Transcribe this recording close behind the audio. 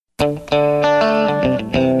Welcome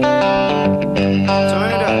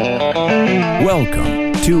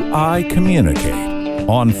to I Communicate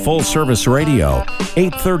on Full Service Radio,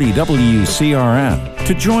 830 WCRN.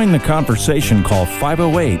 To join the conversation, call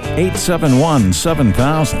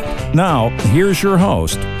 508-871-7000. Now, here's your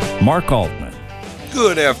host, Mark Altman.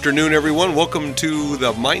 Good afternoon, everyone. Welcome to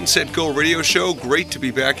the Mindset Go radio show. Great to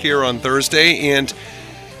be back here on Thursday, and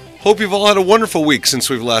hope you've all had a wonderful week since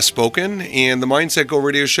we've last spoken. And the Mindset Go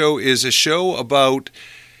radio show is a show about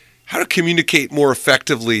how to communicate more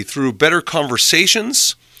effectively through better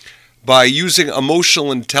conversations, by using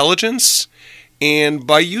emotional intelligence, and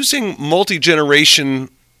by using multi-generational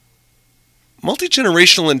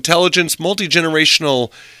intelligence,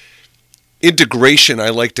 multi-generational integration, I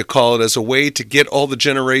like to call it, as a way to get all the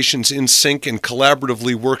generations in sync and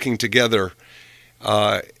collaboratively working together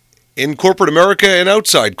in corporate America and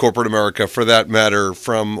outside corporate America, for that matter,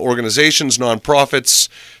 from organizations, nonprofits,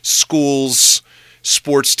 schools,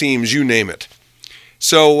 sports teams, you name it.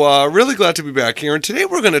 So really glad to be back here. And today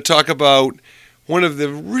we're going to talk about one of the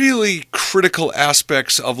really critical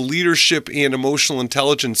aspects of leadership and emotional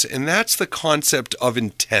intelligence, and that's the concept of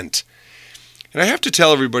intent. And I have to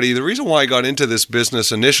tell everybody, the reason why I got into this business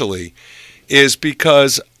initially is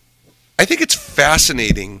because I think it's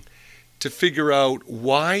fascinating to figure out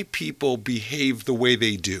why people behave the way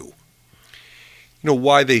they do. You know,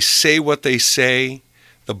 why they say what they say,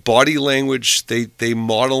 the body language they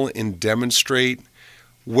model and demonstrate,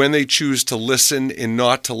 when they choose to listen and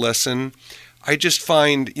not to listen. I just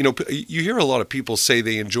find, you hear a lot of people say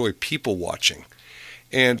they enjoy people watching.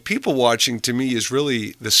 And people watching, to me, is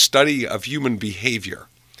really the study of human behavior.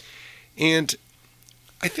 And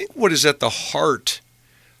I think what is at the heart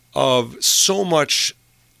of so much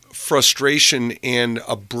frustration and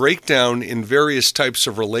a breakdown in various types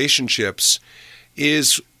of relationships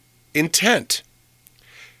is intent.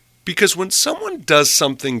 Because when someone does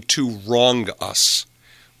something to wrong us,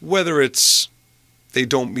 whether it's they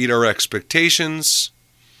don't meet our expectations,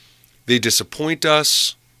 they disappoint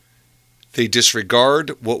us, they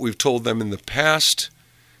disregard what we've told them in the past,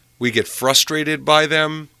 we get frustrated by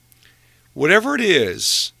them, whatever it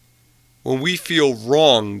is, when we feel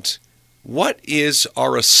wronged, what is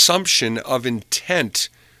our assumption of intent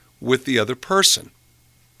with the other person?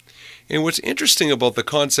 And what's interesting about the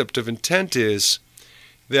concept of intent is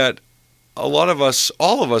that all of us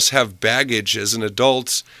have baggage as an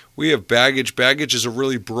adult. We have baggage. Baggage is a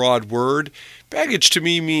really broad word. Baggage to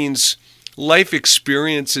me means life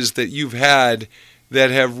experiences that you've had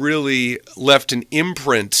that have really left an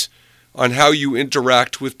imprint on how you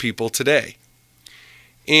interact with people today.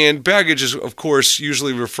 And baggage is, of course,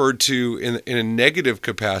 usually referred to in a negative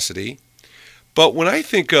capacity. But when I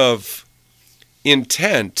think of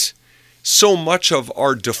intent, so much of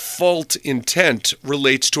our default intent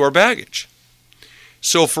relates to our baggage.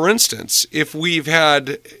 So, for instance, if we've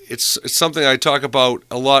had, it's something I talk about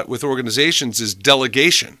a lot with organizations, is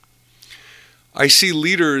delegation. I see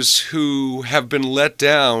leaders who have been let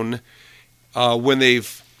down when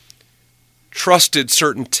they've trusted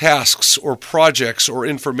certain tasks or projects or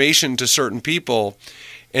information to certain people,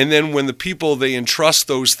 and then when the people they entrust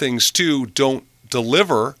those things to don't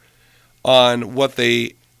deliver on what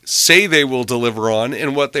they say they will deliver on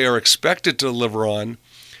and what they are expected to deliver on,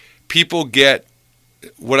 people get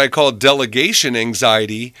what I call delegation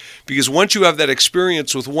anxiety, because once you have that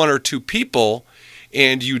experience with one or two people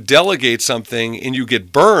and you delegate something and you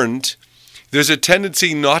get burned, there's a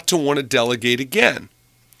tendency not to want to delegate again,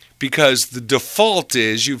 because the default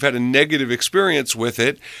is you've had a negative experience with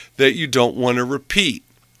it that you don't want to repeat.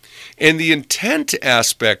 And the intent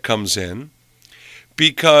aspect comes in,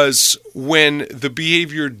 because when the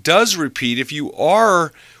behavior does repeat, if you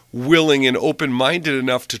are willing and open-minded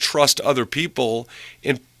enough to trust other people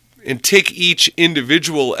and take each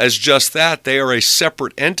individual as just that, they are a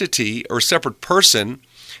separate entity or separate person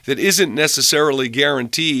that isn't necessarily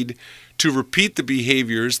guaranteed to repeat the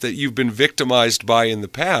behaviors that you've been victimized by in the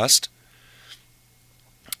past.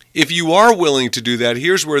 If you are willing to do that,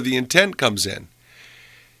 here's where the intent comes in.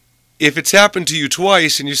 If it's happened to you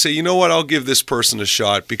twice and you say, you know what, I'll give this person a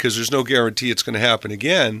shot because there's no guarantee it's going to happen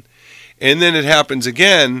again, and then it happens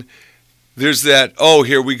again, there's that, oh,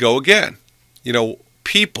 here we go again.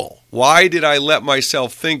 People, why did I let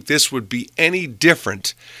myself think this would be any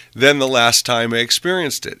different than the last time I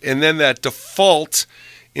experienced it? And then that default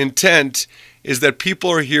intent is that people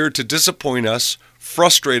are here to disappoint us,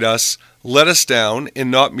 frustrate us, let us down, and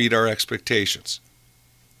not meet our expectations.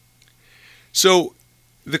 So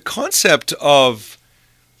the concept of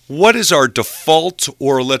what is our default,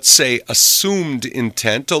 or let's say assumed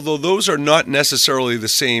intent, although those are not necessarily the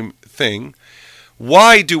same thing.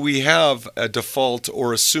 Why do we have a default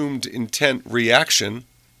or assumed intent reaction?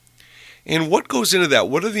 And what goes into that?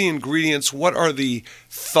 What are the ingredients? What are the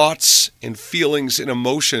thoughts and feelings and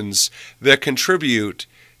emotions that contribute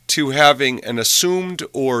to having an assumed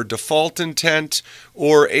or default intent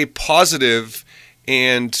or a positive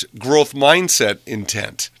and growth mindset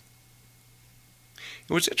intent?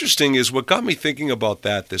 And what's interesting is what got me thinking about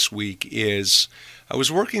that this week is I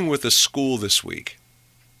was working with a school this week.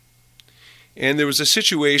 And there was a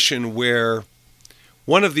situation where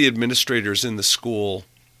one of the administrators in the school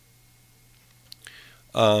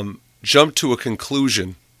jumped to a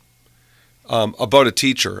conclusion about a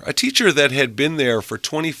teacher that had been there for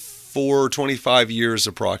 24, 25 years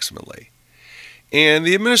approximately. And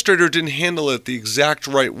the administrator didn't handle it the exact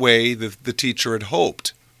right way that the teacher had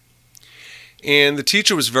hoped. And the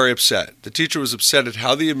teacher was very upset. The teacher was upset at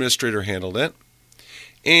how the administrator handled it.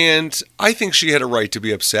 And I think she had a right to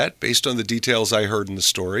be upset based on the details I heard in the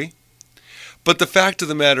story. But the fact of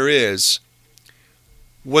the matter is,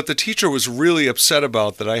 what the teacher was really upset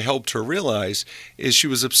about that I helped her realize is she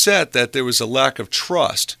was upset that there was a lack of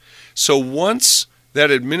trust. So once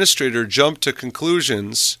that administrator jumped to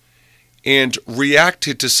conclusions and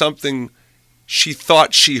reacted to something she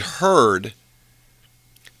thought she heard,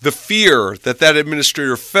 the fear that that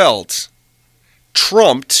administrator felt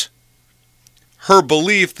trumped her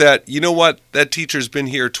belief that, you know what, that teacher's been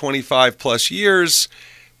here 25 plus years,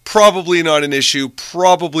 probably not an issue,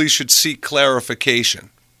 probably should seek clarification.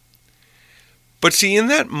 But see, in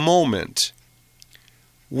that moment,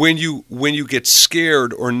 when you get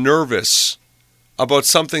scared or nervous about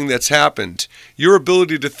something that's happened, your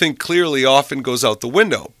ability to think clearly often goes out the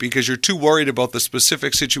window because you're too worried about the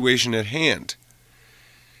specific situation at hand.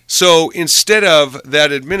 So instead of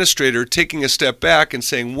that administrator taking a step back and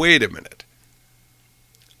saying, wait a minute,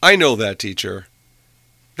 I know that teacher.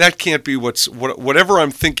 That can't be whatever I'm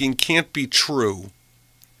thinking can't be true,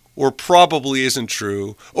 or probably isn't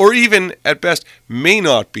true, or even at best may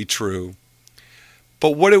not be true.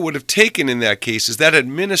 But what it would have taken in that case is that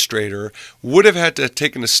administrator would have had to have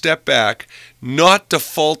taken a step back, not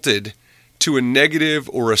defaulted to a negative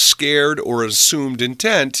or a scared or assumed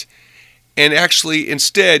intent, and actually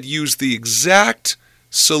instead use the exact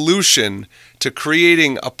solution to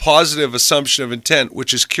creating a positive assumption of intent,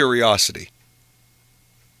 which is curiosity.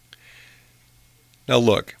 Now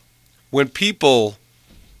look, when people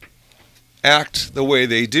act the way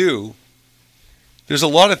they do, there's a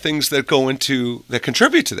lot of things that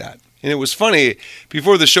contribute to that. And it was funny,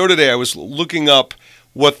 before the show today, I was looking up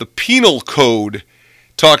what the penal code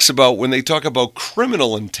talks about when they talk about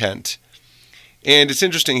criminal intent. And it's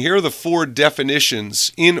interesting, here are the 4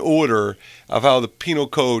 definitions in order of how the penal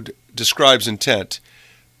code describes intent: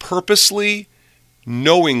 purposely,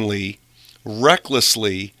 knowingly,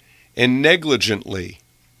 recklessly, and negligently.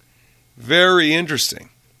 Very interesting.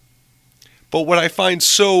 But what I find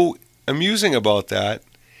so amusing about that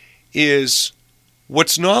is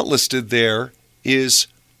what's not listed there is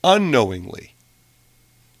unknowingly.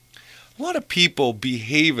 A lot of people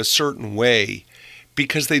behave a certain way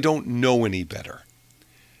because they don't know any better.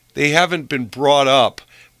 They haven't been brought up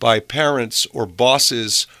by parents or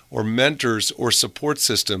bosses or mentors or support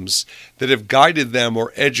systems that have guided them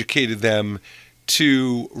or educated them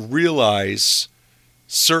to realize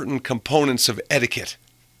certain components of etiquette.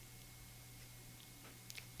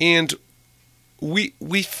 And we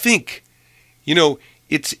think,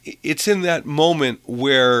 it's in that moment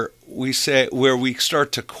where we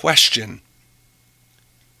start to question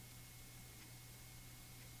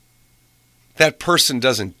that person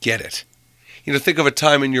doesn't get it. Think of a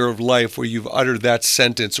time in your life where you've uttered that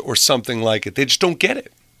sentence or something like it. They just don't get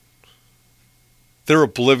it. They're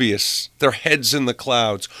oblivious. Their head's in the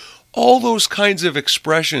clouds. All those kinds of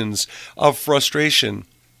expressions of frustration.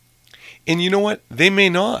 And you know what? They may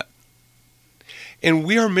not. And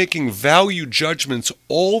we are making value judgments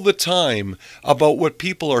all the time about what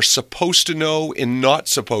people are supposed to know and not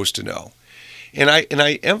supposed to know. And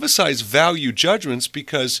I emphasize value judgments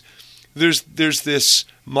because there's this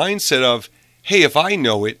mindset of, hey, if I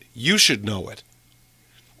know it, you should know it.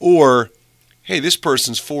 Or, hey, this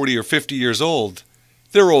person's 40 or 50 years old.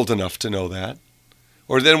 They're old enough to know that.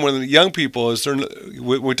 Or then when the young people,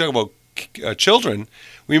 when we talk about children,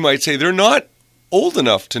 we might say they're not old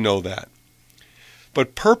enough to know that.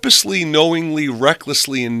 But purposely, knowingly,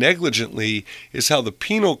 recklessly, and negligently is how the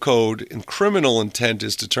penal code and criminal intent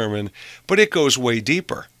is determined, but it goes way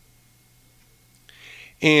deeper.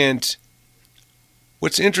 And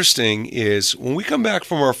what's interesting is when we come back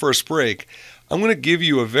from our first break, I'm going to give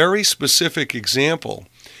you a very specific example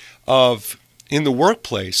of, in the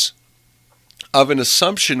workplace, of an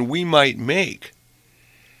assumption we might make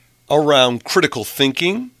around critical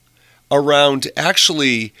thinking, around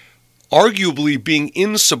actually arguably being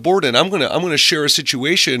insubordinate. I'm going to share a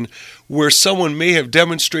situation where someone may have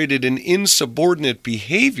demonstrated an insubordinate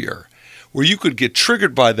behavior where you could get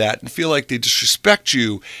triggered by that and feel like they disrespect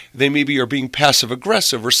you. They maybe are being passive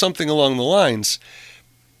aggressive or something along the lines.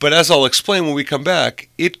 But as I'll explain when we come back,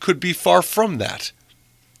 it could be far from that.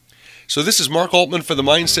 So this is Mark Altman for the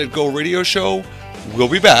Mindset Go radio show. We'll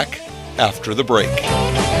be back after the break.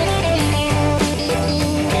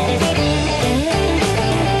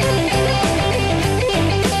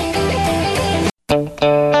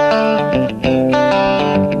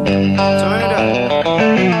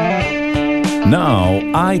 Now,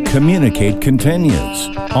 I Communicate continues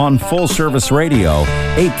on Full Service Radio,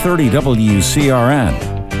 830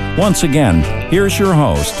 WCRN. Once again, here's your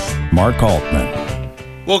host, Mark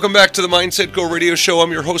Altman. Welcome back to the Mindset Go radio show.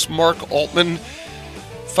 I'm your host, Mark Altman,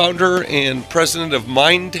 founder and president of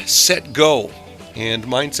Mindset Go. And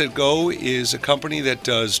Mindset Go is a company that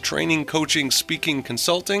does training, coaching, speaking,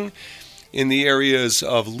 consulting in the areas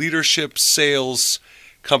of leadership, sales,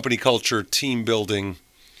 company culture, team building.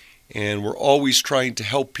 And we're always trying to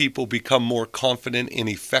help people become more confident and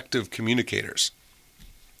effective communicators.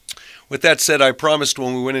 With that said, I promised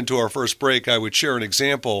when we went into our first break I would share an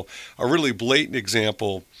example, a really blatant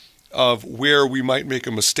example of where we might make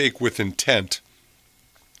a mistake with intent.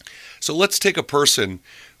 So let's take a person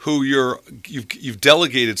who you've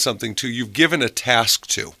delegated something to, you've given a task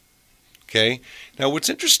to. Okay? Now what's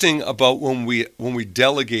interesting about when we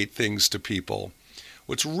delegate things to people,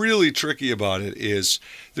 what's really tricky about it is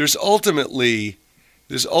there's ultimately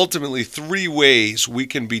three ways we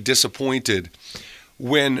can be disappointed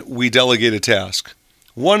when we delegate a task.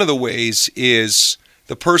 One of the ways is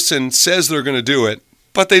the person says they're going to do it,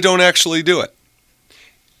 but they don't actually do it.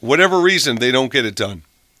 Whatever reason, they don't get it done.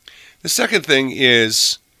 The second thing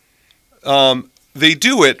is they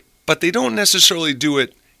do it, but they don't necessarily do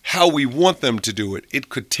it how we want them to do it. It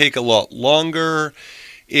could take a lot longer.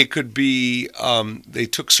 It could be they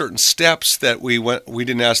took certain steps that we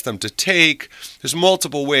didn't ask them to take. There's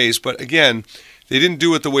multiple ways, but again, they didn't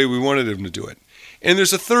do it the way we wanted them to do it. And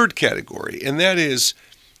there's a third category, and that is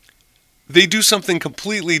they do something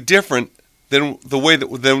completely different than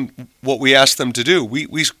what we asked them to do.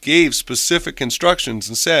 We gave specific instructions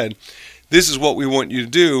and said, this is what we want you to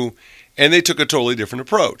do, and they took a totally different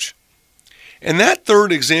approach. And that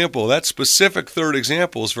third example, that specific third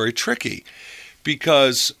example is very tricky.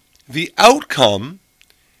 Because the outcome,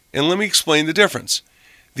 and let me explain the difference.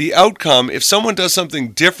 The outcome, if someone does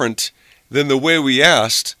something different than the way we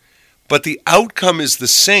asked, but the outcome is the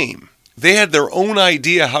same, they had their own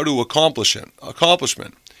idea how to accomplishment,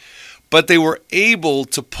 but they were able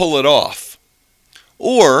to pull it off.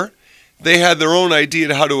 Or they had their own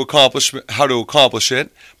idea how to accomplish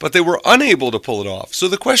it, but they were unable to pull it off. So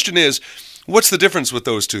the question is, what's the difference with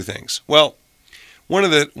those two things? Well, one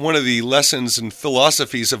of the lessons and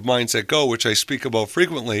philosophies of Mindset Go, which I speak about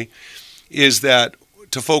frequently, is that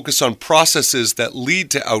to focus on processes that lead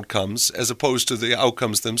to outcomes as opposed to the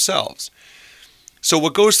outcomes themselves. So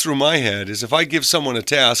what goes through my head is if I give someone a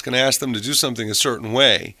task and I ask them to do something a certain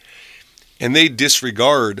way, and they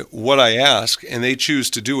disregard what I ask and they choose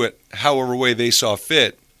to do it however way they saw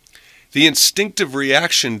fit, the instinctive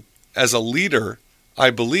reaction as a leader,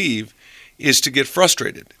 I believe, is to get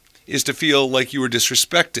frustrated. Is to feel like you were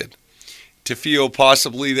disrespected, to feel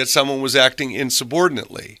possibly that someone was acting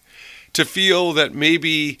insubordinately, to feel that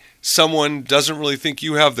maybe someone doesn't really think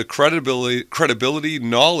you have the credibility,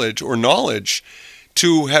 knowledge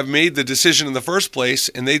to have made the decision in the first place,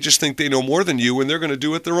 and they just think they know more than you and they're going to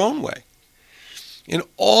do it their own way. And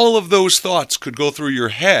all of those thoughts could go through your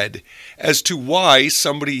head as to why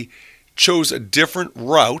somebody chose a different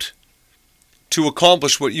route to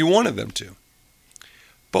accomplish what you wanted them to.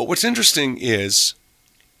 But what's interesting is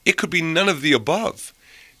it could be none of the above.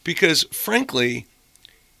 Because frankly,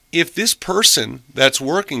 if this person that's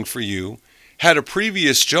working for you had a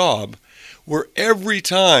previous job where every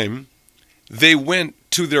time they went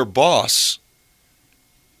to their boss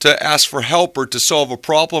to ask for help or to solve a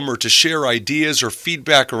problem or to share ideas or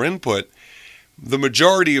feedback or input, the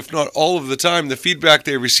majority, if not all of the time, the feedback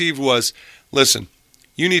they received was, listen,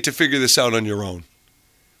 you need to figure this out on your own.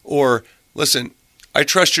 Or, listen, I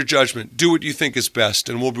trust your judgment. Do what you think is best,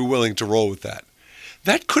 and we'll be willing to roll with that.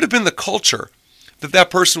 That could have been the culture that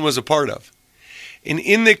person was a part of. And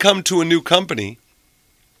in they come to a new company,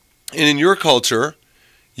 and in your culture,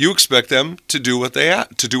 you expect them to do what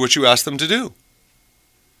you ask them to do.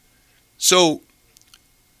 So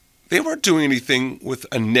they weren't doing anything with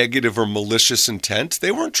a negative or malicious intent.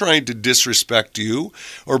 They weren't trying to disrespect you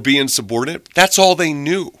or be insubordinate. That's all they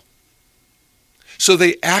knew. So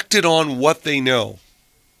they acted on what they know.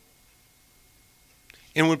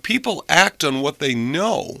 And when people act on what they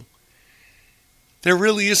know, there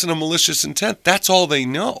really isn't a malicious intent. That's all they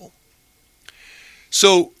know.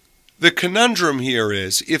 So the conundrum here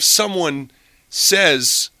is, if someone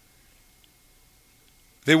says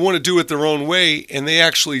they want to do it their own way and they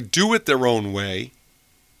actually do it their own way,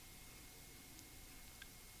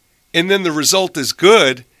 and then the result is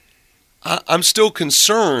good, I'm still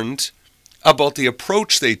concerned about the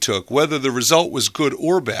approach they took, whether the result was good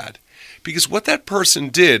or bad. Because what that person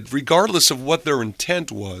did, regardless of what their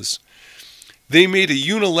intent was, they made a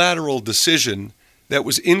unilateral decision that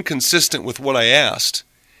was inconsistent with what I asked.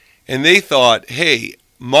 And they thought, hey,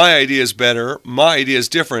 my idea is better, my idea is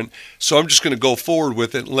different, so I'm just going to go forward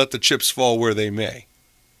with it and let the chips fall where they may.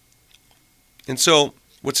 And so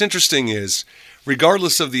what's interesting is,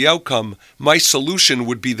 regardless of the outcome, my solution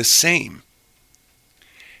would be the same.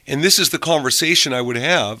 And this is the conversation I would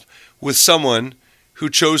have with someone who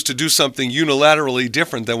chose to do something unilaterally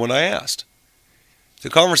different than what I asked. The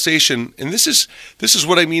conversation, and this is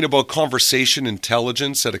what I mean about conversation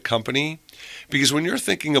intelligence at a company, because when you're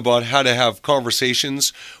thinking about how to have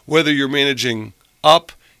conversations, whether you're managing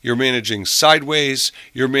up, you're managing sideways,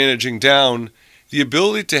 you're managing down, the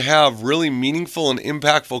ability to have really meaningful and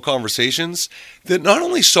impactful conversations that not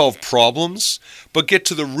only solve problems, but get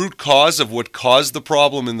to the root cause of what caused the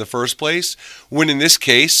problem in the first place, when in this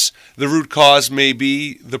case, the root cause may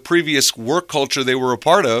be the previous work culture they were a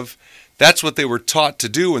part of. That's what they were taught to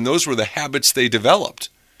do, and those were the habits they developed.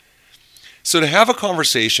 So to have a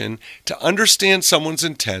conversation, to understand someone's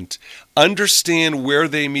intent, understand where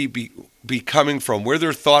they may be coming from, where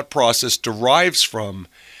their thought process derives from,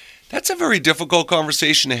 that's a very difficult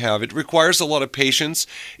conversation to have. It requires a lot of patience.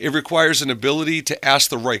 It requires an ability to ask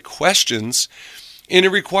the right questions. And it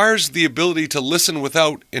requires the ability to listen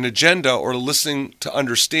without an agenda, or listening to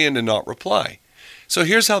understand and not reply. So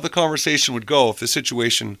here's how the conversation would go if the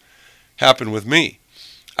situation happened with me.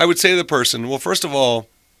 I would say to the person, well, first of all,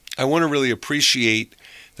 I want to really appreciate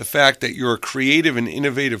the fact that you're a creative and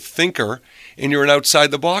innovative thinker, and you're an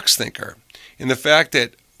outside-the-box thinker. And the fact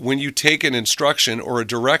that when you take an instruction or a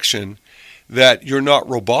direction, that you're not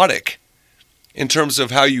robotic in terms of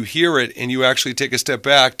how you hear it, and you actually take a step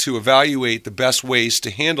back to evaluate the best ways to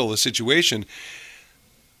handle the situation.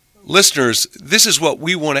 Listeners, this is what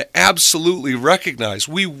we want to absolutely recognize.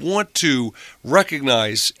 We want to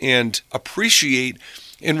recognize and appreciate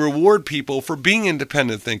and reward people for being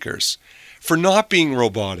independent thinkers, for not being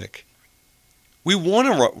robotic. We want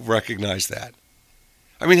to recognize that.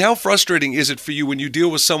 I mean, how frustrating is it for you when you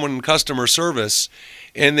deal with someone in customer service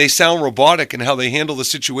and they sound robotic in how they handle the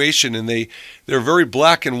situation, and they're very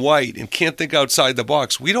black and white and can't think outside the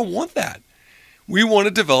box? We don't want that. We want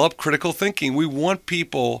to develop critical thinking. We want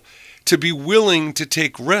people to be willing to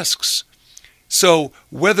take risks. So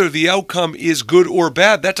whether the outcome is good or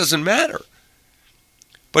bad, that doesn't matter.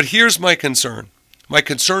 But here's my concern. My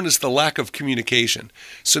concern is the lack of communication.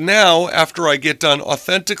 So now, after I get done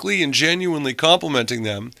authentically and genuinely complimenting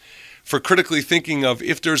them for critically thinking of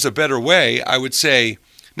if there's a better way, I would say,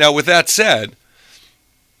 now with that said,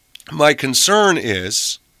 my concern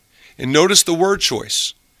is, and notice the word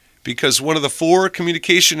choice, because one of the 4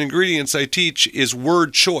 communication ingredients I teach is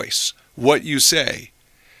word choice, what you say.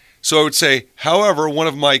 So I would say, however, one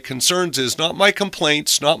of my concerns is not my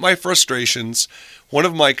complaints, not my frustrations. One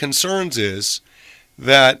of my concerns is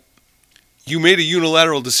that you made a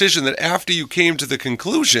unilateral decision that after you came to the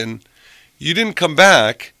conclusion, you didn't come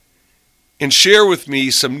back and share with me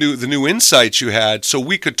the new insights you had, so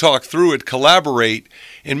we could talk through it, collaborate,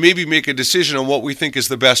 and maybe make a decision on what we think is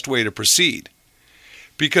the best way to proceed.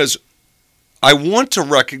 Because I want to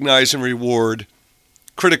recognize and reward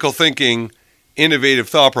critical thinking, innovative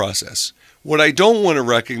thought process. What I don't want to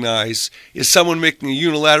recognize is someone making a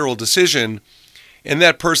unilateral decision, and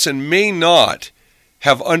that person may not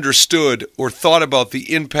have understood or thought about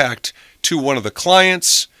the impact to one of the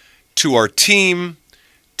clients, to our team,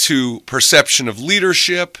 to perception of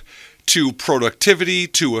leadership, to productivity,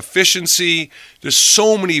 to efficiency. There's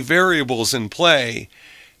so many variables in play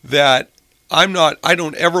that I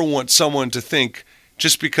don't ever want someone to think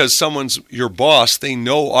just because someone's your boss, they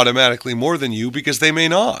know automatically more than you, because they may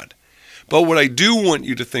not. But what I do want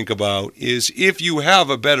you to think about is, if you have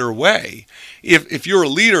a better way, if you're a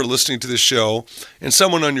leader listening to this show and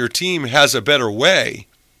someone on your team has a better way,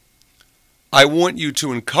 I want you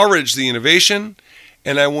to encourage the innovation,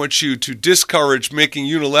 and I want you to discourage making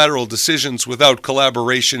unilateral decisions without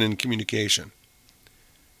collaboration and communication.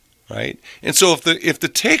 Right? And so if the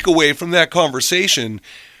takeaway from that conversation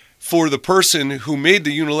for the person who made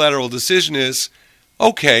the unilateral decision is,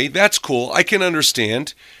 Okay, that's cool. I can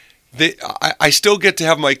understand. I still get to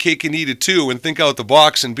have my cake and eat it too and think out the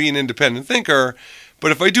box and be an independent thinker.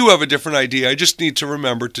 But if I do have a different idea, I just need to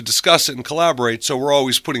remember to discuss it and collaborate so we're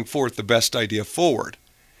always putting forth the best idea forward.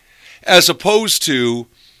 As opposed to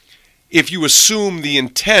if you assume the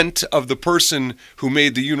intent of the person who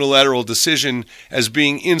made the unilateral decision as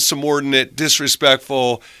being insubordinate,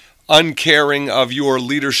 disrespectful, uncaring of your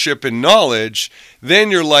leadership and knowledge, then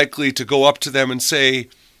you're likely to go up to them and say,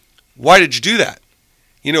 why did you do that?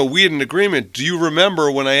 You know, we had an agreement. Do you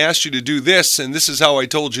remember when I asked you to do this and this is how I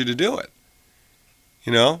told you to do it?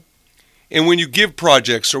 You know? And when you give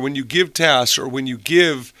projects or when you give tasks or when you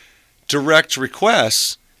give direct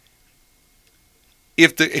requests,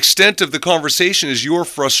 if the extent of the conversation is your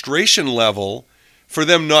frustration level for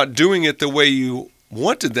them not doing it the way you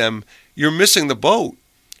wanted them, you're missing the boat.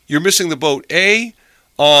 You're missing the boat, A,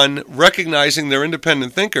 on recognizing they're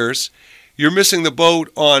independent thinkers. You're missing the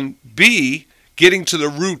boat on, B, getting to the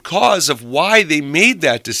root cause of why they made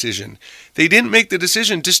that decision. They didn't make the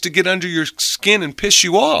decision just to get under your skin and piss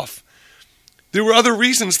you off. There were other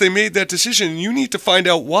reasons they made that decision, and you need to find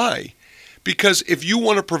out why. Because if you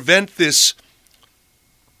want to prevent this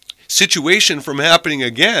situation from happening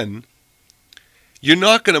again, you're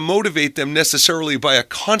not going to motivate them necessarily by a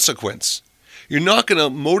consequence. You're not going to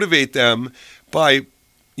motivate them by,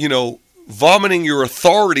 vomiting your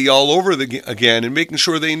authority all over again and making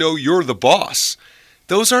sure they know you're the boss.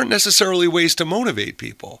 Those aren't necessarily ways to motivate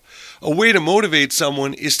people. A way to motivate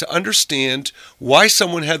someone is to understand why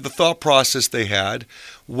someone had the thought process they had,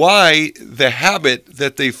 why the habit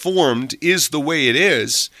that they formed is the way it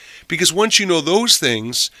is, because once you know those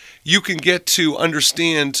things, you can get to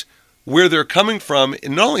understand where they're coming from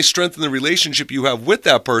and not only strengthen the relationship you have with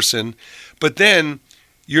that person, but then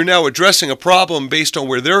you're now addressing a problem based on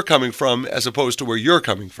where they're coming from as opposed to where you're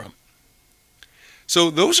coming from. So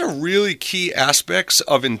those are really key aspects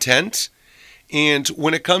of intent. And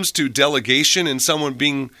when it comes to delegation and someone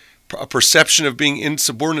being a perception of being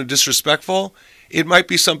insubordinate, disrespectful, it might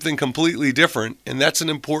be something completely different. And that's an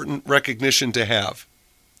important recognition to have.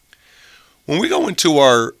 When we go into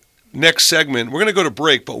our next segment, we're going to go to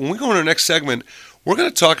break. But when we go into our next segment, we're going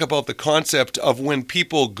to talk about the concept of when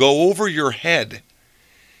people go over your head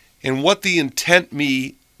and what the intent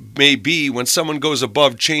may be when someone goes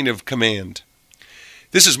above chain of command.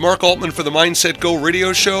 This is Mark Altman for the Mindset Go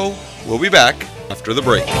radio show. We'll be back after the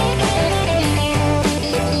break.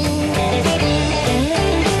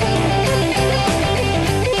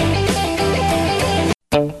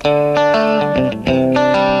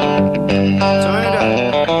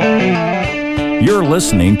 You're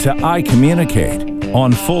listening to I Communicate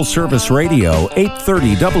on Full Service Radio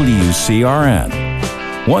 830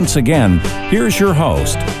 WCRN. Once again, here's your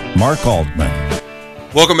host, Mark Altman.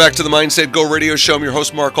 Welcome back to the Mindset Go radio show. I'm your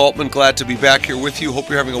host, Mark Altman. Glad to be back here with you. Hope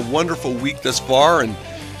you're having a wonderful week thus far. And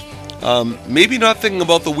maybe not thinking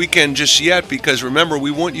about the weekend just yet, because remember,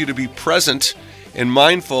 we want you to be present and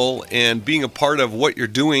mindful and being a part of what you're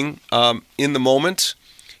doing in the moment,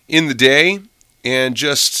 in the day, and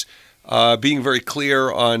just being very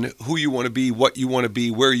clear on who you want to be, what you want to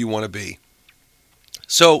be, where you want to be.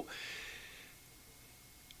 So,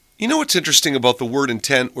 you know what's interesting about the word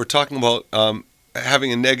intent? We're talking about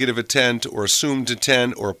having a negative intent or assumed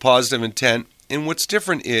intent or a positive intent. And what's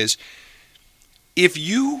different is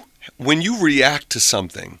when you react to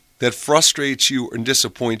something that frustrates you and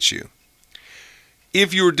disappoints you,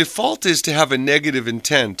 if your default is to have a negative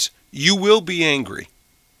intent, you will be angry.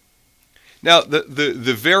 Now,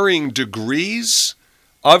 the varying degrees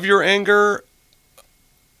of your anger,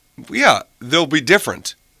 they'll be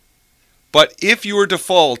different. But if your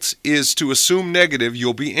default is to assume negative,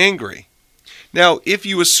 you'll be angry. Now, if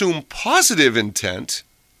you assume positive intent,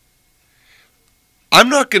 I'm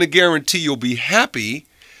not going to guarantee you'll be happy,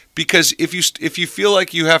 because if you feel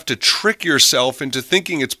like you have to trick yourself into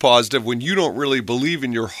thinking it's positive when you don't really believe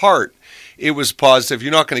in your heart it was positive,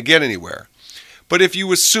 you're not going to get anywhere. But if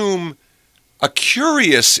you assume a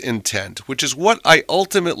curious intent, which is what I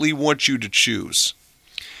ultimately want you to choose.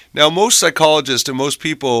 Now, most psychologists and most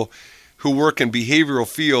people who work in behavioral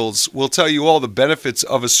fields will tell you all the benefits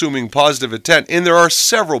of assuming positive intent, and there are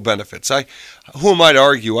several benefits. Who am I to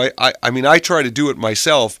argue? I mean, I try to do it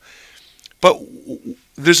myself, but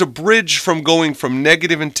there's a bridge from going from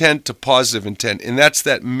negative intent to positive intent, and that's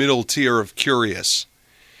that middle tier of curious.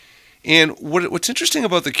 And what's interesting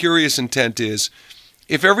about the curious intent is,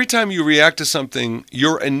 if every time you react to something,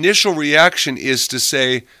 your initial reaction is to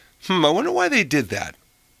say, I wonder why they did that.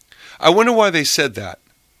 I wonder why they said that.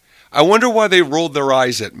 I wonder why they rolled their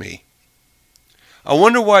eyes at me. I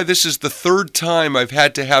wonder why this is the third time I've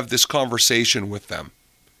had to have this conversation with them.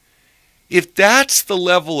 If that's the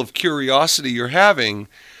level of curiosity you're having,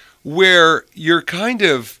 where you're kind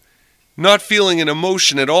of not feeling an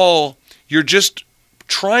emotion at all, you're just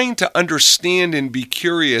trying to understand and be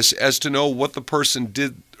curious as to know what the person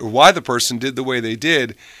did or why the person did the way they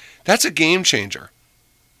did, that's a game changer.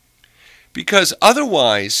 Because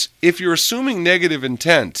otherwise, if you're assuming negative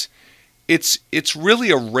intent, it's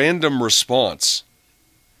really a random response.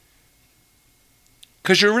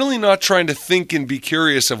 Because you're really not trying to think and be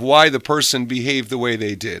curious of why the person behaved the way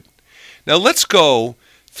they did. Now let's go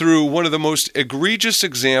through one of the most egregious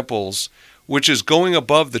examples, which is going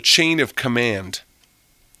above the chain of command.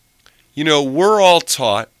 You know, we're all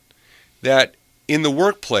taught that in the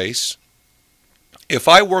workplace, if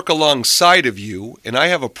I work alongside of you and I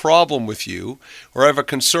have a problem with you, or I have a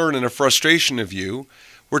concern and a frustration of you,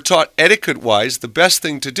 we're taught etiquette-wise the best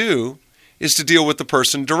thing to do is to deal with the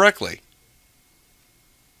person directly.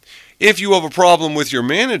 If you have a problem with your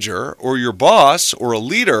manager or your boss or a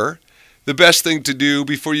leader, the best thing to do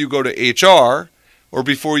before you go to HR or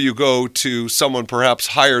before you go to someone perhaps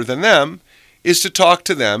higher than them is to talk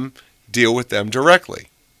to them, deal with them directly.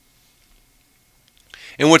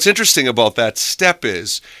 And what's interesting about that step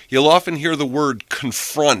is you'll often hear the word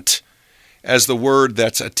confront as the word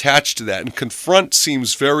that's attached to that. And confront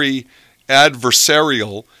seems very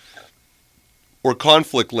adversarial or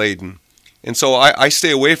conflict-laden. And so I stay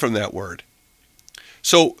away from that word.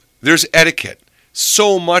 So there's etiquette.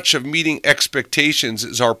 So much of meeting expectations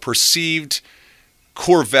is our perceived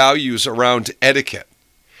core values around etiquette.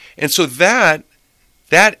 And so that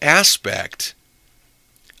aspect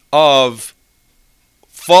of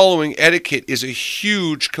following etiquette is a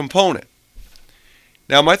huge component.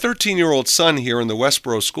 Now, my 13-year-old son here in the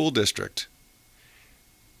Westboro School District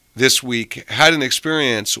this week had an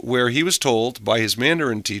experience where he was told by his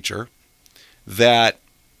Mandarin teacher that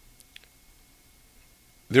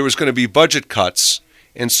there was going to be budget cuts,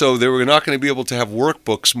 and so they were not going to be able to have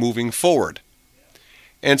workbooks moving forward.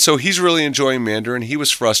 And so he's really enjoying Mandarin. He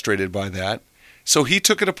was frustrated by that. So he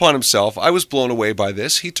took it upon himself. I was blown away by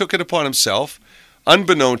this. He took it upon himself.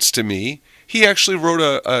 Unbeknownst to me, he actually wrote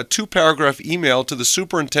a 2-paragraph email to the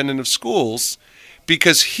superintendent of schools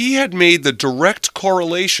because he had made the direct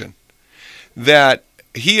correlation that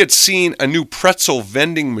he had seen a new pretzel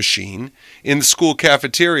vending machine in the school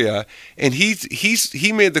cafeteria, and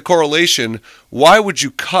he made the correlation, why would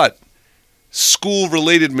you cut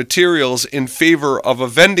school-related materials in favor of a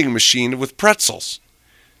vending machine with pretzels?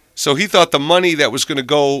 So he thought the money that was going to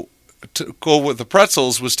go with the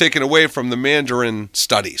pretzels was taken away from the Mandarin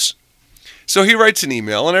studies. So he writes an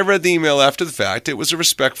email, and I read the email after the fact. It was a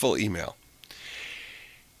respectful email.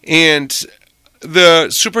 And the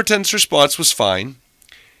superintendent's response was fine.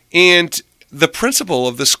 And the principal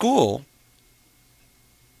of the school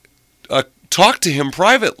talked to him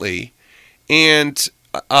privately and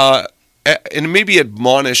maybe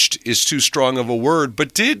admonished is too strong of a word,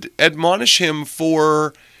 but did admonish him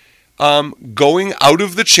for going out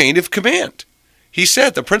of the chain of command. He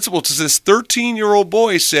said, the principal to this 13-year-old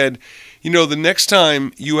boy said, you know, the next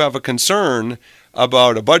time you have a concern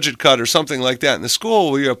about a budget cut or something like that in the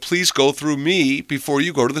school, will you please go through me before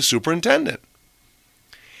you go to the superintendent?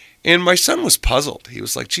 And my son was puzzled. He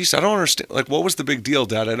was like, geez, I don't understand. Like, what was the big deal,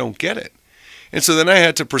 Dad? I don't get it. And so then I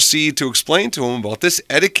had to proceed to explain to him about this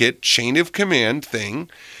etiquette chain of command thing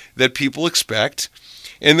that people expect.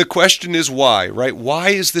 And the question is why, right? Why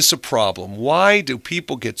is this a problem? Why do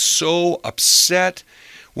people get so upset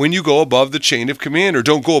when you go above the chain of command or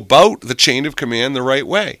don't go about the chain of command the right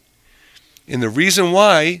way? And the reason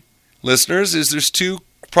why, listeners, is there's 2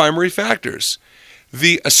 primary factors.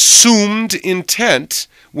 The assumed intent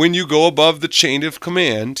when you go above the chain of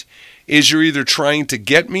command is you're either trying to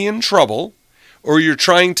get me in trouble or you're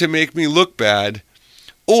trying to make me look bad.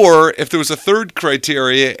 Or if there was a third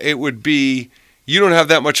criteria, it would be you don't have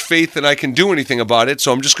that much faith that I can do anything about it,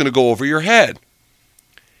 so I'm just going to go over your head.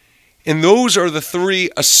 And those are the 3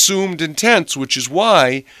 assumed intents, which is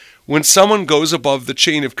why when someone goes above the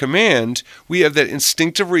chain of command, we have that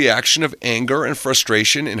instinctive reaction of anger and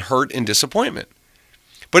frustration and hurt and disappointment.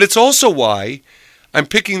 But it's also why I'm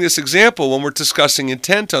picking this example when we're discussing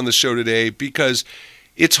intent on the show today, because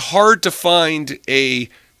it's hard to find a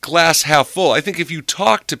glass half full. I think if you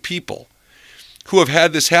talk to people who have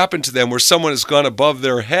had this happen to them where someone has gone above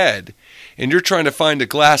their head and you're trying to find a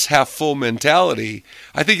glass half full mentality,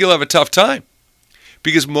 I think you'll have a tough time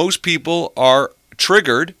because most people are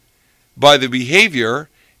triggered by the behavior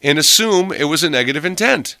and assume it was a negative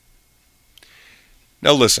intent.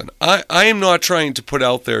 Now listen, I am not trying to put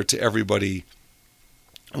out there to everybody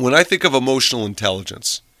when I think of emotional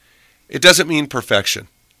intelligence, it doesn't mean perfection.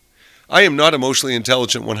 I am not emotionally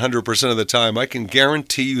intelligent 100% of the time. I can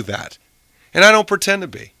guarantee you that. And I don't pretend to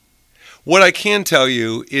be. What I can tell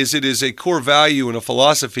you is it is a core value and a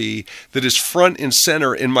philosophy that is front and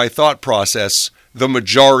center in my thought process the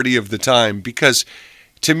majority of the time, because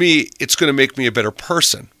to me, it's going to make me a better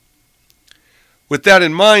person. With that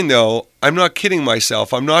in mind, though, I'm not kidding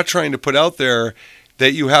myself. I'm not trying to put out there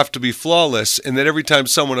that you have to be flawless and that every time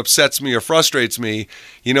someone upsets me or frustrates me,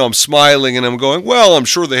 I'm smiling and I'm going, well, I'm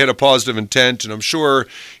sure they had a positive intent, and I'm sure,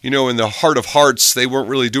 in the heart of hearts, they weren't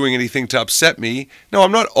really doing anything to upset me. No,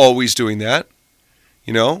 I'm not always doing that,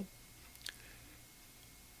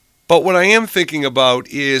 But what I am thinking about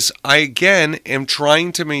is I, again, am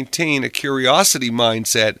trying to maintain a curiosity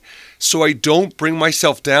mindset so I don't bring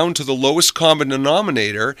myself down to the lowest common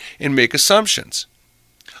denominator and make assumptions.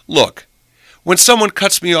 Look, when someone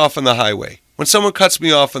cuts me off on the highway, when someone cuts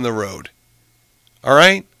me off on the road, all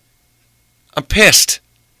right, I'm pissed.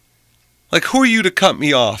 Like, who are you to cut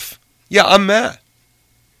me off? Yeah, I'm mad.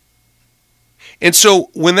 And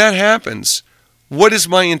so when that happens, what's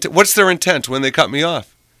their intent when they cut me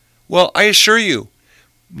off? Well, I assure you,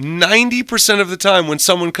 90% of the time when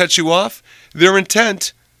someone cuts you off, their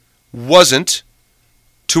intent wasn't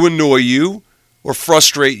to annoy you or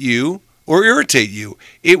frustrate you or irritate you.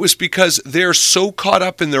 It was because they're so caught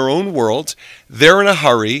up in their own world, they're in a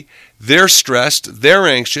hurry, they're stressed, they're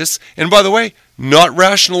anxious, and by the way, not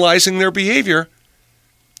rationalizing their behavior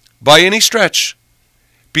by any stretch.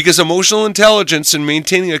 Because emotional intelligence and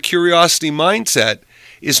maintaining a curiosity mindset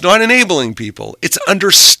is not enabling people, it's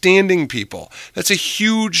understanding people. That's a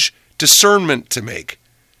huge discernment to make.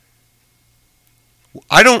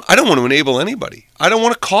 I don't want to enable anybody. I don't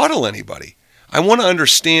want to coddle anybody. I want to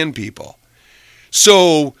understand people.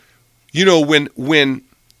 So, when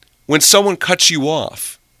someone cuts you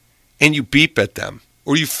off and you beep at them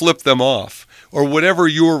or you flip them off or whatever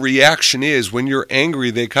your reaction is when you're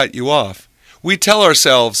angry they cut you off, we tell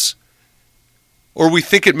ourselves, or we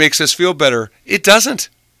think it makes us feel better. It doesn't.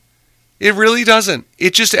 It really doesn't.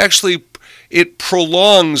 It just it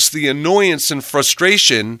prolongs the annoyance and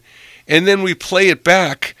frustration, and then we play it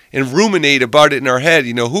back and ruminate about it in our head.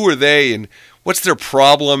 Who are they and what's their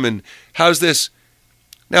problem and how's this?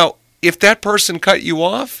 Now, if that person cut you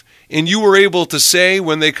off and you were able to say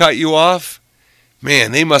when they cut you off,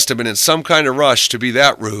 man, they must have been in some kind of rush to be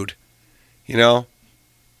that rude, if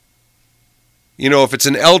it's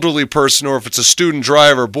an elderly person or if it's a student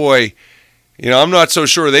driver, boy, I'm not so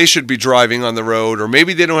sure they should be driving on the road, or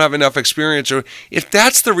maybe they don't have enough experience. Or if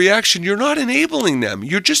that's the reaction, you're not enabling them.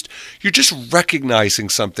 You're just recognizing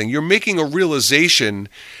something. You're making a realization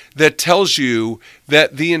that tells you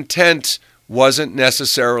that the intent wasn't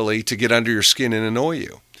necessarily to get under your skin and annoy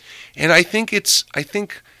you. And I think it's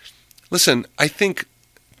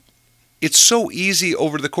so easy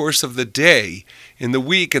over the course of the day, in the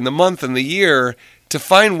week, in the month, and the year, to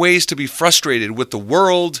find ways to be frustrated with the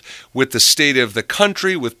world, with the state of the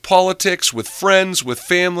country, with politics, with friends, with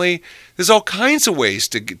family. There's all kinds of ways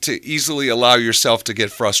to easily allow yourself to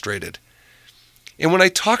get frustrated. And when I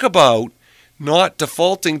talk about not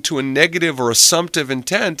defaulting to a negative or assumptive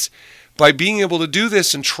intent, by being able to do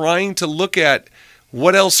this and trying to look at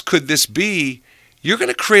what else could this be, you're going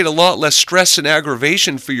to create a lot less stress and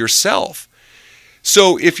aggravation for yourself.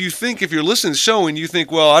 So if you're listening to the show and you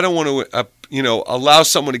think, well, I don't want to, allow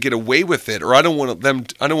someone to get away with it, or I don't want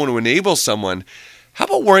to enable someone, how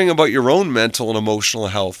about worrying about your own mental and emotional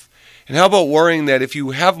health? And how about worrying that if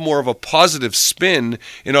you have more of a positive spin,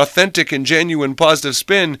 an authentic and genuine positive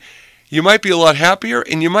spin, you might be a lot happier,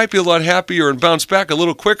 and you might be a lot happier and bounce back a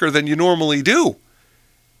little quicker than you normally do.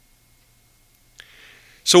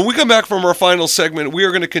 So when we come back from our final segment, we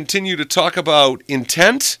are going to continue to talk about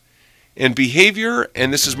intent and behavior.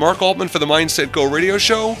 And this is Mark Altman for the Mindset Go Radio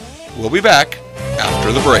Show. We'll be back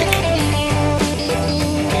after the break.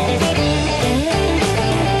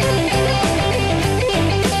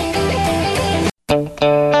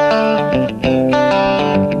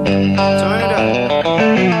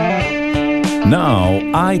 Now,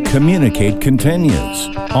 I Communicate continues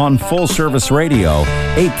on Full Service Radio,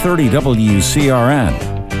 830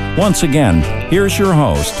 WCRN. Once again, here's your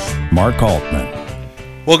host, Mark Altman.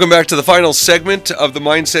 Welcome back to the final segment of the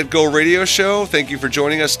Mindset Go Radio Show. Thank you for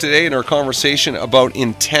joining us today in our conversation about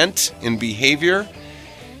intent and behavior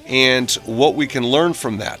and what we can learn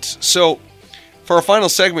from that. So, for our final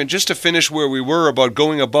segment, just to finish where we were about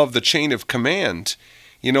going above the chain of command,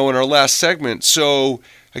 in our last segment. So,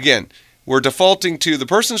 again, we're defaulting to the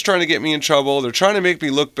person's trying to get me in trouble, they're trying to make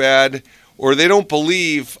me look bad, or they don't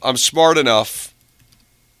believe I'm smart enough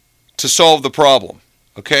to solve the problem.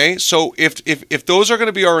 Okay, so if those are going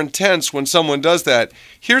to be our intents when someone does that,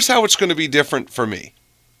 here's how it's going to be different for me,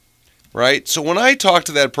 right? So when I talk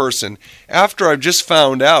to that person after I've just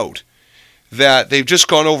found out that they've just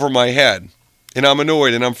gone over my head and I'm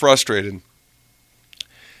annoyed and I'm frustrated,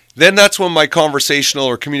 then that's when my conversational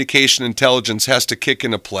or communication intelligence has to kick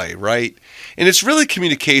into play, right? And it's really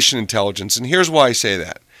communication intelligence, and here's why I say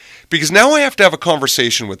that. Because now I have to have a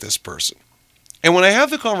conversation with this person. And when I have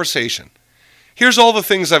the conversation, here's all the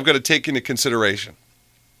things I've got to take into consideration.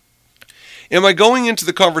 Am I going into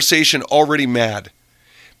the conversation already mad?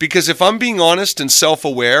 Because if I'm being honest and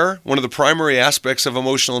self-aware, one of the primary aspects of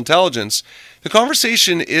emotional intelligence, the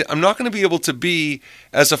conversation, I'm not going to be able to be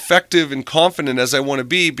as effective and confident as I want to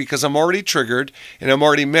be because I'm already triggered and I'm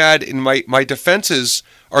already mad, and my defenses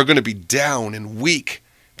are going to be down and weak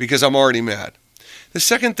because I'm already mad. The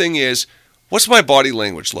second thing is, what's my body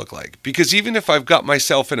language look like? Because even if I've got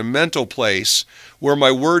myself in a mental place where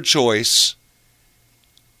my word choice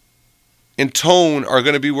and tone are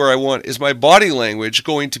going to be where I want, is my body language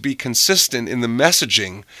going to be consistent in the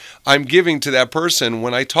messaging I'm giving to that person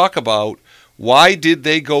when I talk about why did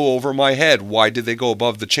they go over my head? Why did they go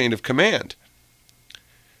above the chain of command?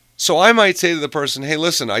 So I might say to the person, hey,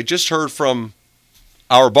 listen, I just heard from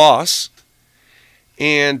our boss,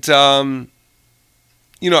 and I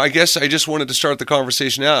guess I just wanted to start the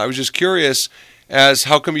conversation out. I was just curious as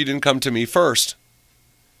how come you didn't come to me first?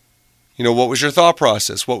 What was your thought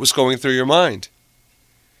process? What was going through your mind?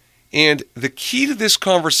 And the key to this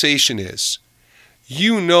conversation is,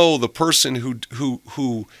 the person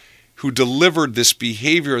who delivered this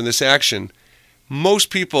behavior and this action,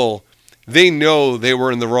 most people, they know they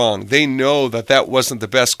were in the wrong. They know that wasn't the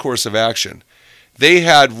best course of action. They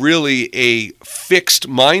had really a fixed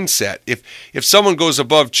mindset. If someone goes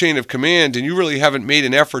above chain of command and you really haven't made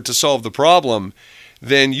an effort to solve the problem,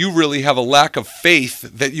 then you really have a lack of faith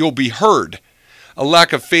that you'll be heard, a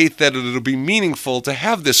lack of faith that it'll be meaningful to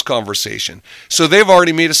have this conversation. So they've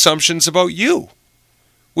already made assumptions about you,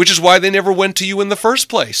 which is why they never went to you in the first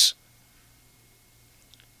place.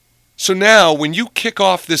 So now when you kick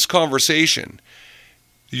off this conversation,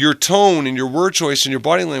 your tone and your word choice and your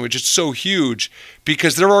body language, it's so huge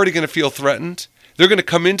because they're already going to feel threatened. They're going to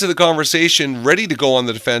come into the conversation ready to go on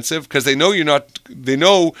the defensive because they know you're not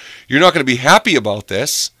going to be happy about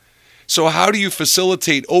this. So how do you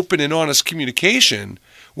facilitate open and honest communication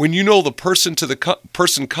when you know the person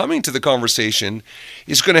coming to the conversation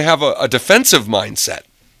is going to have a defensive mindset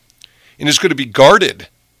and is going to be guarded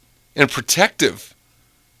and protective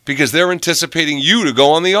because they're anticipating you to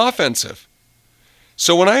go on the offensive?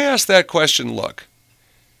 So when I ask that question, look,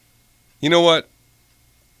 you know what?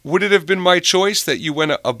 Would it have been my choice that you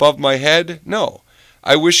went above my head? No.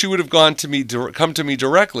 I wish you would have come to me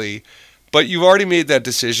directly, but you've already made that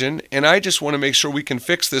decision, and I just want to make sure we can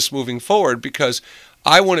fix this moving forward because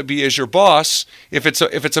I want to be as your boss. If it's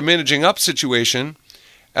a managing up situation,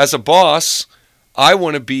 as a boss, I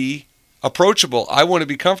want to be approachable. I want to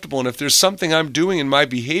be comfortable, and if there's something I'm doing in my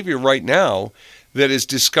behavior right now that is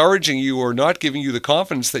discouraging you or not giving you the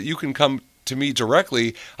confidence that you can come to me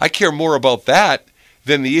directly, I care more about that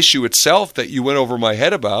than the issue itself that you went over my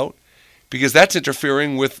head about, because that's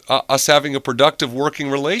interfering with us having a productive working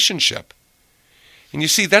relationship. And you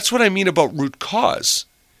see, that's what I mean about root cause.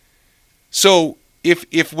 So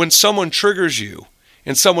if when someone triggers you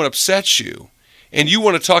and someone upsets you and you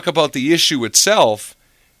want to talk about the issue itself,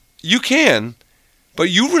 you can, but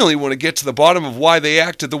you really want to get to the bottom of why they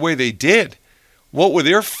acted the way they did. What were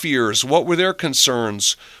their fears? What were their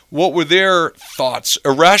concerns? What were their thoughts?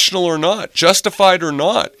 Irrational or not, justified or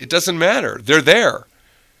not, it doesn't matter. They're there.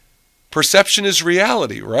 Perception is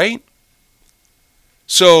reality, right?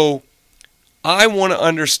 So I want to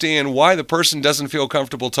understand why the person doesn't feel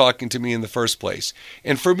comfortable talking to me in the first place.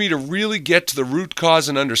 And for me to really get to the root cause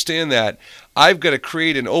and understand that, I've got to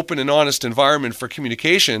create an open and honest environment for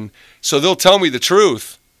communication so they'll tell me the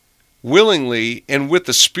truth willingly and with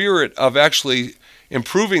the spirit of actually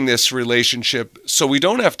improving this relationship so we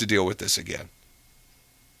don't have to deal with this again.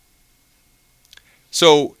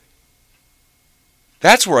 So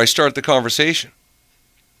that's where I start the conversation.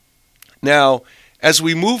 Now, as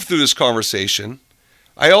we move through this conversation,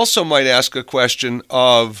 I also might ask a question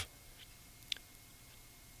of,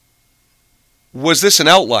 was this an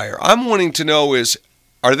outlier? I'm wanting to know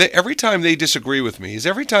every time they disagree with me,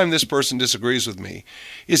 every time this person disagrees with me,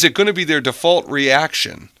 is it going to be their default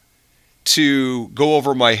reaction to go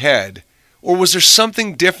over my head? Or was there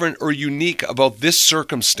something different or unique about this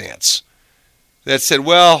circumstance that said,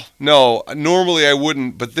 well, no, normally I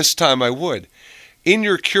wouldn't, but this time I would? in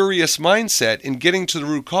your curious mindset, in getting to the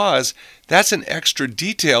root cause, that's an extra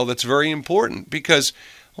detail that's very important, because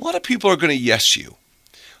a lot of people are going to yes you.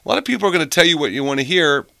 A lot of people are going to tell you what you want to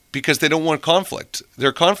hear because they don't want conflict.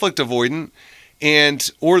 They're conflict avoidant,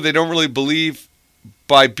 or they don't really believe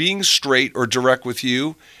by being straight or direct with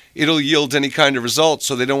you, it'll yield any kind of result,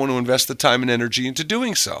 so they don't want to invest the time and energy into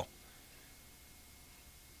doing so.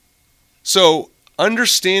 So,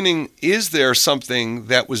 understanding, is there something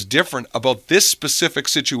that was different about this specific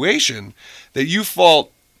situation that you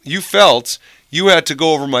felt you had to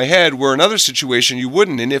go over my head, where another situation you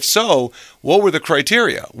wouldn't? And if so, what were the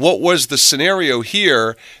criteria? What was the scenario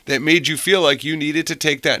here that made you feel like you needed to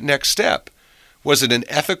take that next step? Was it an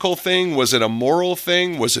ethical thing? Was it a moral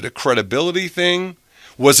thing? Was it a credibility thing?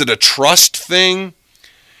 Was it a trust thing?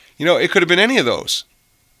 It could have been any of those.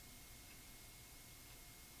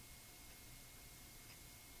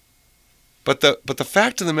 But the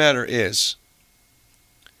fact of the matter is,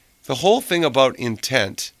 the whole thing about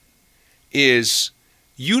intent is,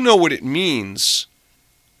 you know what it means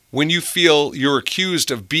when you feel you're accused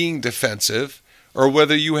of being defensive, or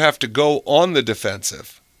whether you have to go on the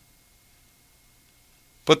defensive.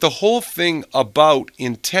 But the whole thing about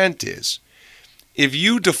intent is, if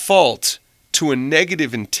you default to a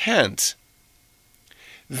negative intent,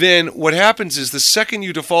 then what happens is, the second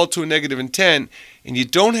you default to a negative intent and you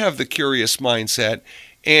don't have the curious mindset,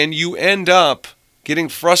 and you end up getting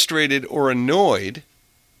frustrated or annoyed,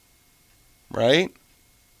 right?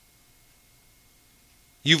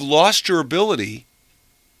 You've lost your ability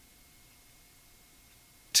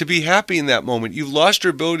to be happy in that moment. You've lost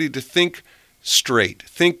your ability to think straight,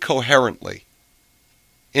 think coherently.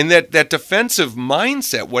 In that defensive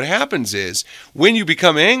mindset, what happens is, when you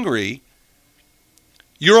become angry,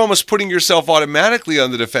 you're almost putting yourself automatically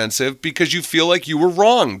on the defensive because you feel like you were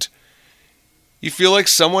wronged. You feel like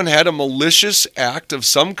someone had a malicious act of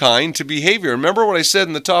some kind to behavior. Remember what I said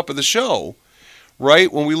in the top of the show,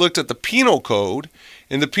 right? When we looked at the penal code,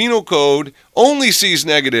 and the penal code only sees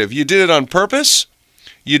negative. You did it on purpose,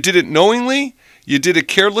 you did it knowingly, you did it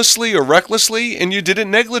carelessly or recklessly, and you did it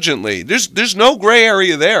negligently. There's no gray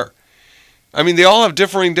area there. I mean, they all have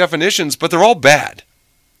differing definitions, but they're all bad.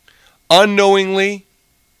 Unknowingly,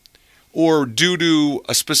 or due to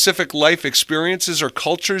a specific life experiences or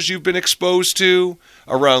cultures you've been exposed to,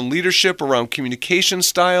 around leadership, around communication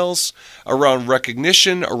styles, around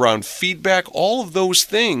recognition, around feedback, all of those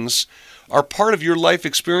things are part of your life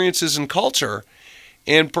experiences and culture.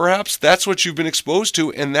 And perhaps that's what you've been exposed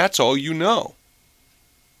to, and that's all you know.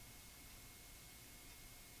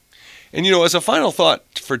 And, as a final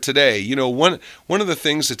thought for today, one of the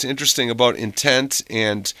things that's interesting about intent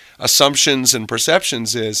and assumptions and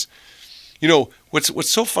perceptions is, what's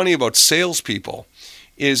so funny about salespeople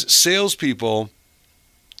is,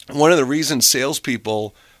 one of the reasons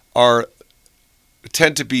salespeople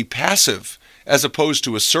tend to be passive as opposed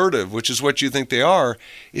to assertive, which is what you think they are,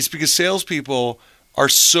 is because salespeople are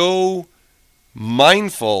so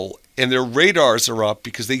mindful and their radars are up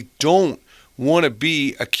because they don't want to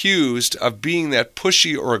be accused of being that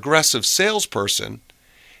pushy or aggressive salesperson,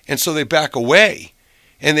 and so they back away.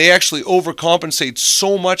 And they actually overcompensate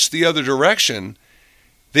so much the other direction,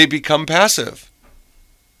 they become passive.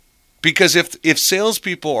 Because if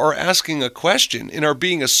salespeople are asking a question and are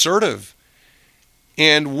being assertive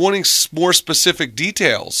and wanting more specific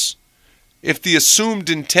details, if the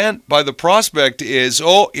assumed intent by the prospect is,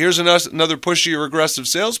 here's another pushy or aggressive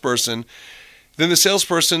salesperson, then the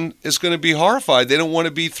salesperson is going to be horrified. They don't want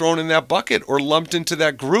to be thrown in that bucket or lumped into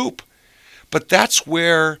that group. But that's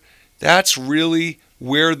really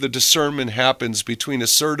where the discernment happens between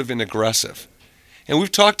assertive and aggressive. And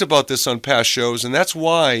we've talked about this on past shows, and that's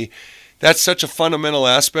why that's such a fundamental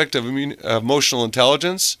aspect of emotional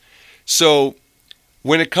intelligence. So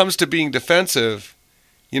when it comes to being defensive,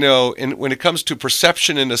 and when it comes to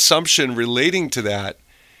perception and assumption relating to that,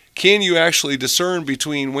 can you actually discern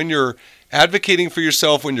between when you're advocating for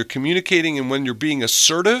yourself, when you're communicating, and when you're being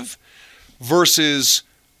assertive, versus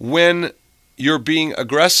when you're being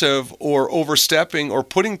aggressive or overstepping or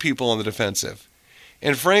putting people on the defensive?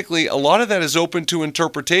 And frankly, a lot of that is open to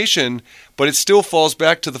interpretation, but it still falls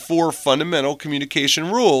back to the 4 fundamental communication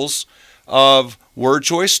rules of word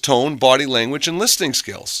choice, tone, body language, and listening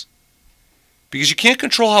skills. Because you can't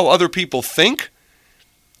control how other people think,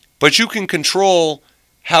 but you can control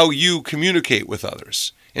how you communicate with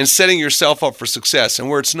others and setting yourself up for success. And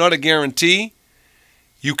where it's not a guarantee,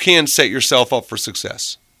 you can set yourself up for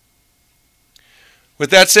success. With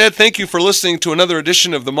that said, thank you for listening to another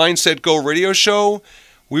edition of the Mindset Go radio show.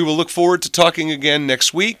 We will look forward to talking again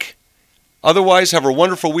next week. Otherwise, have a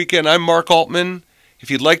wonderful weekend. I'm Mark Altman, If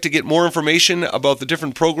you'd like to get more information about the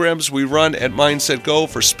different programs we run at Mindset Go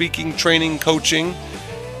for speaking, training, coaching,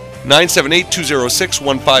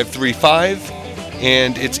 978-206-1535,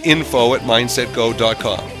 and it's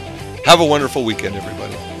info@mindsetgo.com. Have a wonderful weekend,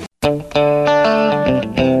 everybody.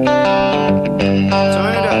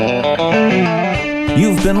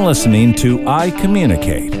 You've been listening to I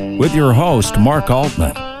Communicate with your host, Mark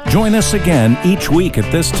Altman. Join us again each week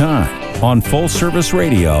at this time on Full Service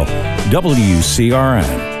Radio,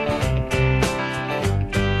 WCRN.